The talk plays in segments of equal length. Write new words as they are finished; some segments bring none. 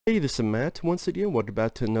Hey, this is Matt once again. Welcome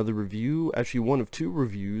back to another review. Actually, one of two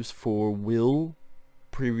reviews for Will,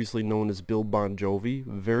 previously known as Bill Bon Jovi.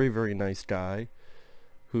 Very, very nice guy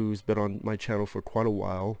who's been on my channel for quite a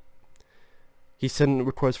while. He sent a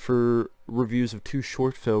request for reviews of two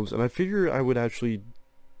short films, and I figured I would actually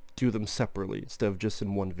do them separately instead of just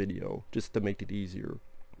in one video, just to make it easier.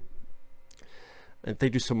 And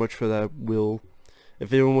thank you so much for that, Will.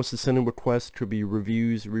 If anyone wants to send in requests, it could be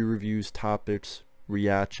reviews, re-reviews, topics,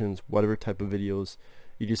 reactions, whatever type of videos,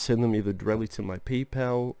 you just send them either directly to my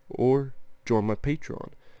PayPal or join my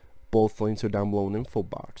Patreon. Both links are down below in the info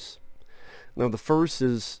box. Now the first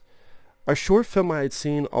is a short film I had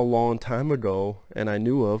seen a long time ago and I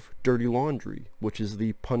knew of, Dirty Laundry, which is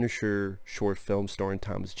the Punisher short film starring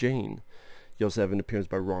Thomas Jane. You also have an appearance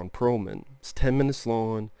by Ron Perlman. It's 10 minutes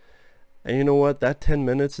long, and you know what, that 10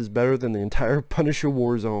 minutes is better than the entire Punisher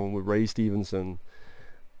Warzone with Ray Stevenson.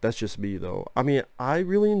 That's just me though. I mean, I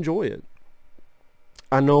really enjoy it.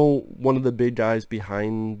 I know one of the big guys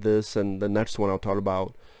behind this, and the next one I'll talk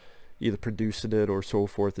about, either producing it or so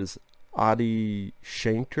forth, is Adi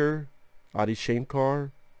Shankar. Adi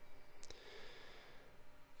Shankar.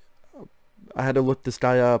 I had to look this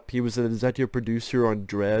guy up. He was an executive producer on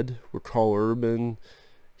Dread with Carl Urban.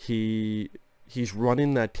 He's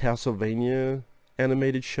running that Castlevania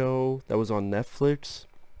animated show that was on Netflix,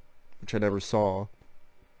 which I never saw.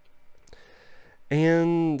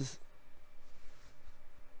 And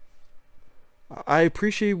I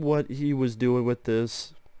appreciate what he was doing with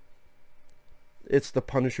this. It's the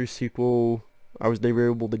Punisher sequel they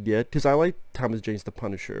were able to get, because I like Thomas Jane's The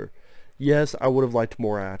Punisher. Yes, I would have liked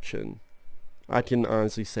more action. I can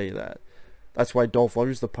honestly say that. That's why Dolph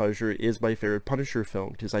Lundgren's The Punisher is my favorite Punisher film,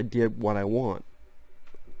 because I get what I want.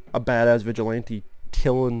 A badass vigilante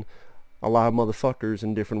killing a lot of motherfuckers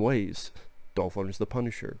in different ways. Dolph Lundgren's The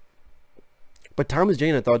Punisher. But Thomas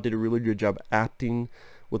Jane, I thought, did a really good job acting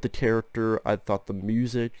with the character. I thought the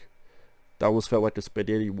music, that almost felt like a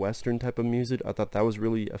spaghetti western type of music. I thought that was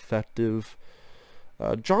really effective.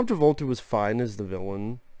 John Travolta was fine as the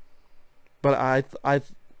villain, but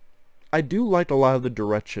I do like a lot of the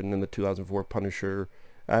direction in the 2004 Punisher.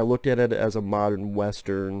 I looked at it as a modern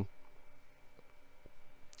western.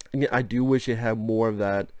 And I do wish it had more of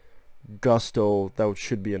that gusto that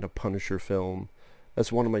should be in a Punisher film.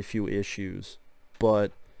 That's one of my few issues.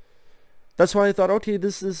 But that's why I thought, okay,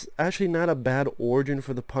 this is actually not a bad origin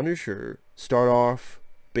for the Punisher. Start off,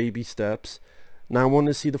 baby steps. Now I want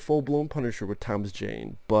to see the full-blown Punisher with Thomas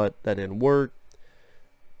Jane, but that didn't work.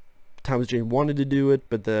 Thomas Jane wanted to do it,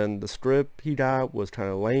 but then the script he got was kind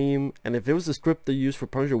of lame. And if it was the script they used for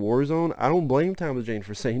Punisher Warzone, I don't blame Thomas Jane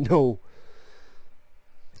for saying no.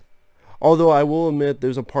 Although I will admit,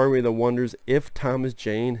 there's a part of me that wonders if Thomas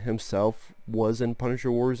Jane himself was in Punisher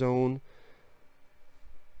Warzone.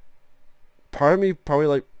 Part of me probably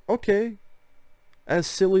like, okay, as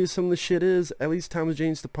silly as some of the shit is, at least Thomas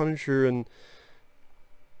Jane's the Punisher. And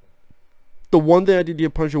the one thing I did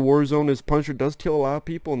get Punisher Warzone is Punisher does kill a lot of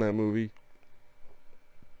people in that movie.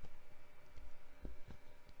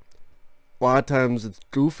 A lot of times it's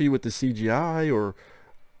goofy with the CGI, or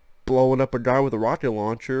blowing up a guy with a rocket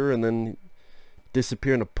launcher and then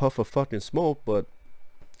disappear in a puff of fucking smoke, but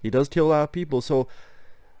he does kill a lot of people. So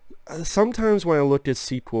sometimes when I look at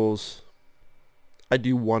sequels, I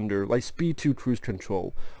do wonder, like Speed 2 Cruise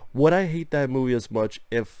Control, would I hate that movie as much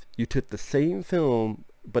if you took the same film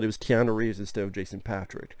but it was Keanu Reeves instead of Jason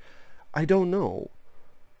Patrick? I don't know.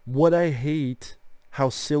 Would I hate how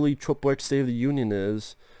silly Triple X State of the Union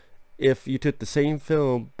is if you took the same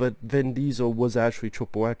film but Vin Diesel was actually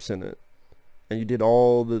Triple X in it and you did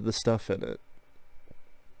all the stuff in it?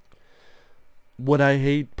 Would I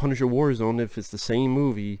hate Punisher Warzone if it's the same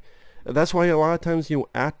movie? That's why a lot of times,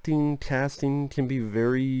 acting, casting can be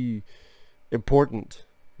very important,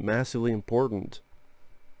 massively important,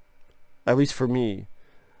 at least for me.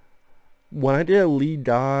 When I did a lead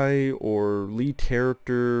guy or lead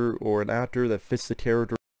character or an actor that fits the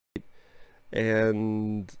character,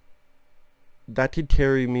 and that could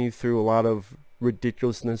carry me through a lot of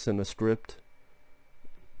ridiculousness in a script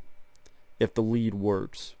if the lead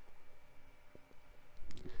works.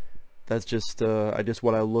 That's just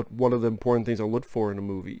what I look. One of the important things I look for in a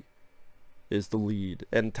movie is the lead.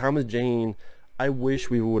 And Thomas Jane, I wish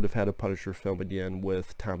we would have had a Punisher film again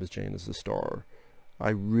with Thomas Jane as the star. I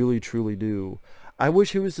really, truly do. I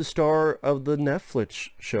wish he was the star of the Netflix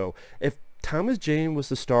show. If Thomas Jane was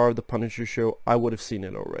the star of the Punisher show, I would have seen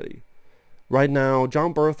it already. Right now,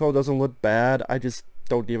 Jon Bernthal doesn't look bad. I just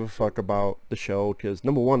don't give a fuck about the show, because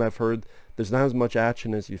number one, I've heard there's not as much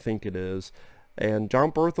action as you think it is. And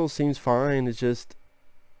Jon Bernthal seems fine. It's just,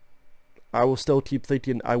 I will still keep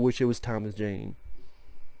thinking, I wish it was Thomas Jane.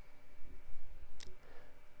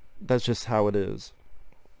 That's just how it is.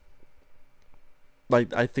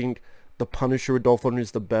 Like, I think The Punisher with Dolph Lundgren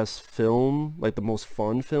is the best film, like the most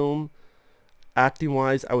fun film. Acting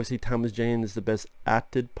wise, I would say Thomas Jane is the best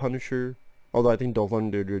acted Punisher. Although I think Dolph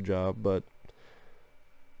Lundgren did a good job, but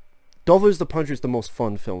Dolph Lundgren's The Punisher is the most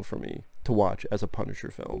fun film for me to watch as a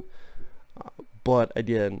Punisher film. But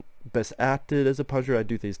again, best acted as a Punisher, I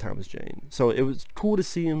do think is Thomas Jane. So it was cool to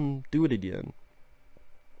see him do it again.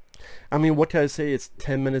 I mean, what can I say? It's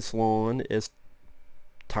 10 minutes long. It's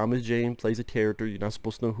Thomas Jane plays a character. You're not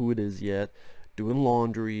supposed to know who it is yet. Doing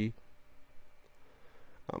laundry.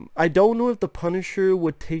 I don't know if the Punisher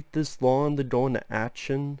would take this long to go into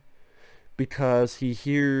action, because he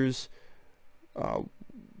hears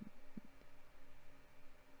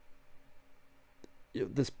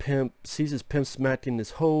this pimp, sees his pimp smacking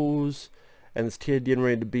his hose, and this kid getting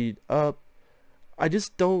ready to beat up. I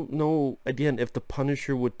just don't know, again, if the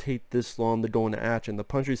Punisher would take this long to go into action. The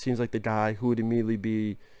Punisher seems like the guy who would immediately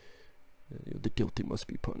be, the guilty must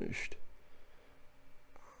be punished.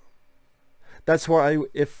 That's why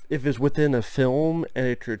if it's within a film and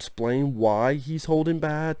it could explain why he's holding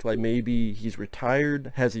back, like maybe he's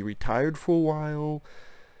retired, has he retired for a while?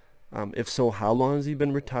 If so, how long has he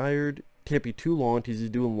been retired? Can't be too long because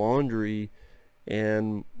he's doing laundry,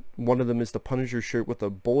 and one of them is the Punisher shirt with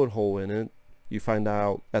a bullet hole in it. You find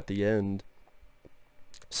out at the end.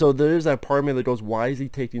 So there's that part of me that goes, why is he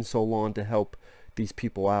taking so long to help these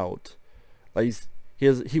people out? Like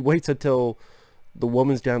he waits until the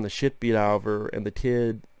woman's gotten the shit beat out of her, and the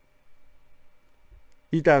kid,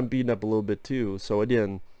 he's gotten beaten up a little bit too. So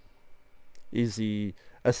again, is he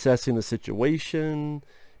assessing the situation?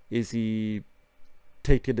 Is he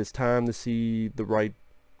taking his time to see the right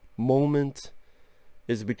moment?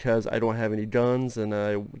 Is it because I don't have any guns and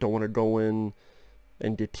I don't want to go in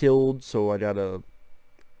and get killed, so I gotta,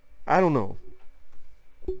 I don't know.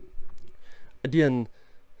 Again,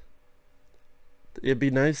 it'd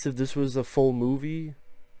be nice if this was a full movie,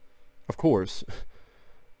 of course.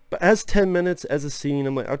 But as 10 minutes, as a scene,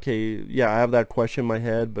 I'm like, okay, yeah, I have that question in my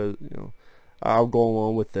head, but, you know, I'll go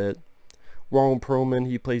along with it. Ron Perlman,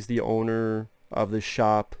 he plays the owner of this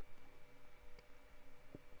shop.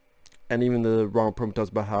 And even the Ron Perlman talks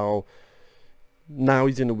about how now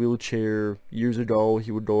he's in a wheelchair. Years ago,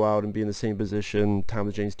 he would go out and be in the same position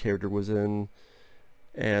Thomas Jane's character was in.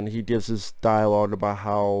 And he gives this dialogue about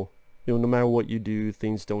how, you know, no matter what you do,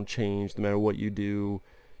 things don't change. No matter what you do,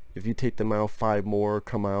 if you take them out, 5 more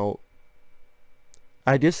come out.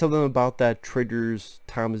 I guess something about that triggers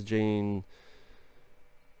Thomas Jane.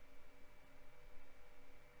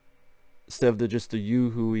 Instead of just the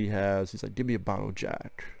yoo-hoo he has, he's like, give me a bottle of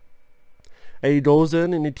Jack. And he goes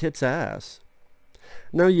in and he kicks ass.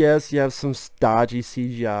 Now, yes, you have some dodgy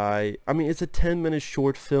CGI. I mean, it's a 10-minute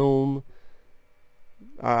short film.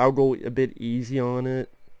 I'll go a bit easy on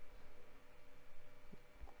it.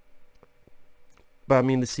 But, I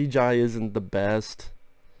mean, the CGI isn't the best.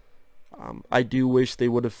 I do wish they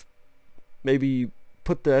would have maybe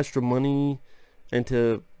put the extra money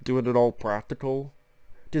into doing it all practical.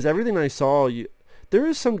 Because everything I saw, there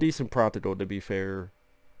is some decent practical, to be fair.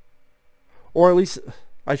 Or at least,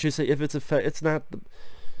 I should say, if it's it's not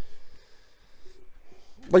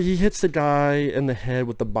like he hits the guy in the head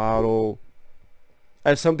with the bottle.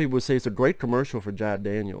 As some people would say, it's a great commercial for Jack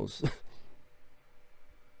Daniels.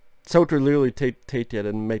 So to literally take it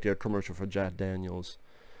and make it a commercial for Jack Daniels.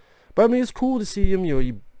 But I mean, it's cool to see him, you know,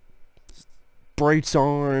 he breaks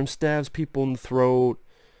arms, stabs people in the throat,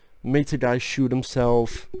 makes a guy shoot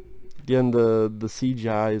himself. Again, the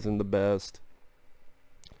CGI isn't the best.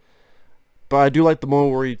 But I do like the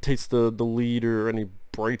moment where he takes the leader and he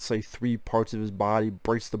breaks like 3 parts of his body,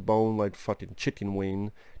 breaks the bone like fucking chicken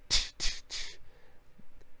wing.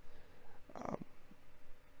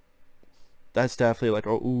 That's definitely like a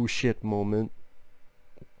ooh shit moment.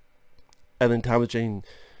 And then Thomas Jane,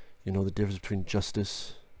 you know the difference between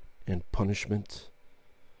justice and punishment.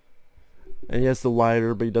 And he has the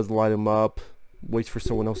lighter, but he doesn't light him up. Waits for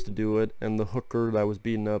someone else to do it. And the hooker that was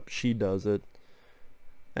beaten up, she does it.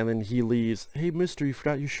 And then he leaves. Hey, mister, you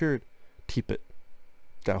forgot your shirt. Keep it.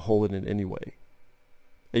 Got a hole in it anyway.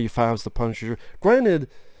 And he finds the Punisher. Granted,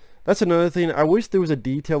 that's another thing. I wish there was a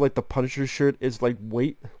detail like the Punisher shirt is like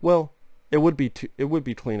weight. Well, it would be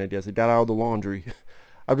clean, I guess. It got out of the laundry.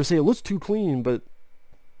 I would say it looks too clean, but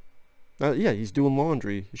yeah, he's doing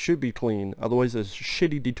laundry. It should be clean. Otherwise, it's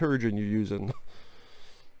shitty detergent you're using.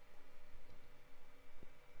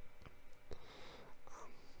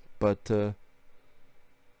 But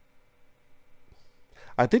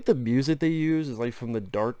I think the music they use is like from The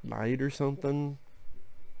Dark Knight or something.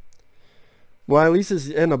 Well, at least it's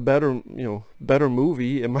in a better, better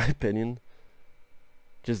movie in my opinion.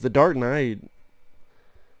 Just The Dark Knight.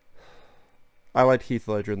 I like Heath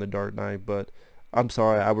Ledger in The Dark Knight, but I'm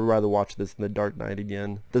sorry, I would rather watch this than The Dark Knight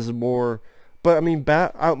again. This is more, but I mean,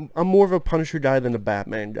 I'm more of a Punisher guy than a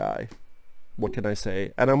Batman guy. What can I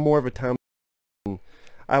say? And I'm more of a Tom.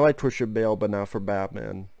 I like Christian Bale, but not for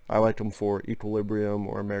Batman. I like him for Equilibrium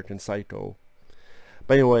or American Psycho.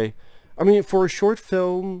 But anyway, I mean, for a short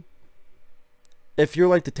film, if you're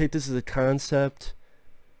like to take this as a concept,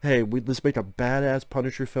 hey, let's make a badass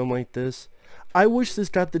Punisher film like this. I wish this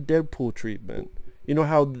got the Deadpool treatment. You know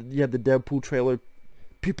how you had the Deadpool trailer,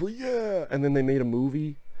 people, yeah, and then they made a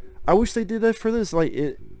movie? I wish they did that for this. Like,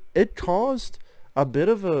 it caused a bit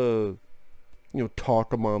of a,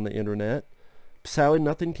 talk among the internet. Sadly,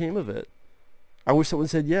 nothing came of it. I wish someone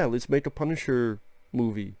said, yeah, let's make a Punisher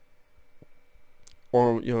movie.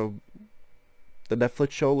 Or, the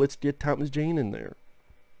Netflix show, let's get Thomas Jane in there.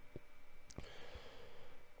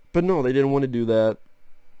 But no, they didn't want to do that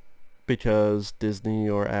because Disney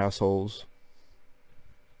are assholes.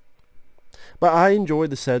 But I enjoyed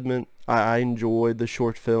the segment. I enjoyed the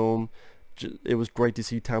short film. It was great to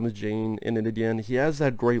see Thomas Jane in it again. He has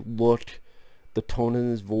that great look, the tone in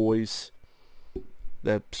his voice,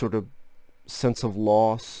 that sort of sense of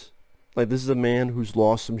loss. Like, this is a man who's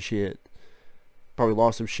lost some shit. Probably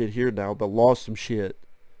lost some shit here now, but lost some shit.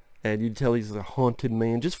 And you can tell he's a haunted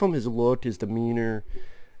man just from his look, his demeanor,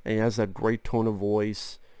 and he has that great tone of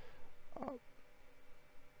voice.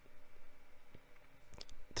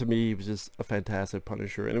 To me, he was just a fantastic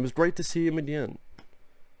Punisher, and it was great to see him again.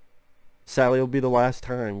 Sadly, it'll be the last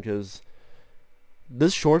time, because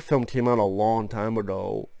this short film came out a long time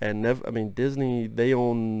ago, and Disney, they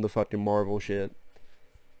own the fucking Marvel shit,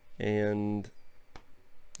 and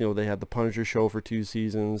they had the Punisher show for 2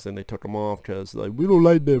 seasons, and they took them off because like, we don't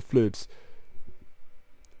like Netflix.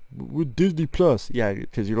 With Disney Plus, yeah,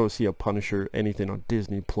 because you don't see a Punisher anything on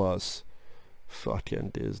Disney Plus. Fucking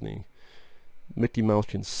Disney. Mickey Mouse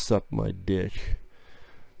can suck my dick.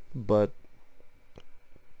 But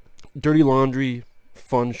Dirty Laundry,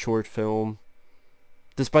 fun short film.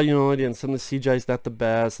 Despite, again, some of the CGI is not the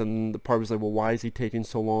best, and the part was like, well, why is he taking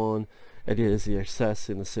so long? And is he excess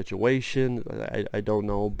in the situation? I don't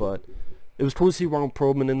know, but it was cool to see Ron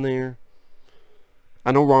Perlman in there.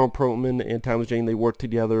 I know Ron Perlman and Thomas Jane, they worked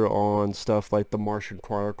together on stuff like The Martian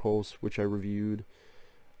Chronicles, which I reviewed.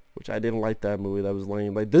 Which I didn't like that movie. That was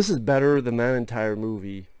lame. Like, this is better than that entire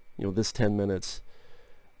movie. This 10 minutes.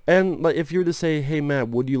 And like, if you were to say, hey Matt,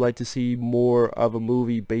 would you like to see more of a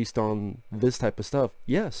movie based on this type of stuff?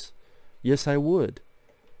 Yes. Yes, I would.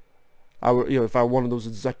 I would, if I were one of those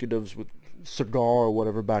executives with cigar or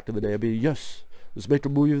whatever back in the day, I'd be, yes, let's make a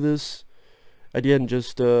movie of this. Again,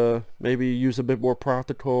 just maybe use a bit more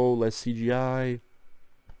practical, less CGI.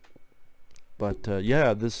 But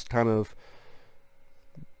yeah, this kind of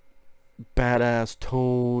badass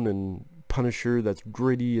tone and Punisher that's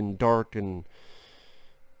gritty and dark and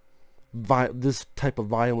this type of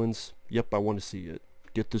violence, yep, I want to see it.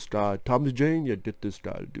 Get this guy, Thomas Jane, yeah, get this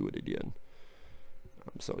guy to do it again.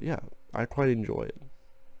 So yeah, I quite enjoy it.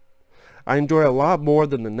 I enjoy it a lot more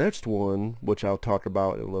than the next one, which I'll talk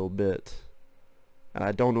about in a little bit. And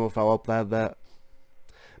I don't know if I'll upload that.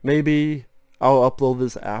 Maybe I'll upload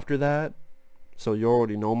this after that, so you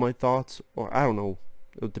already know my thoughts, or I don't know.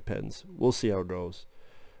 It depends. We'll see how it goes.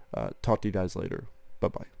 Talk to you guys later.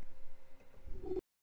 Bye-bye.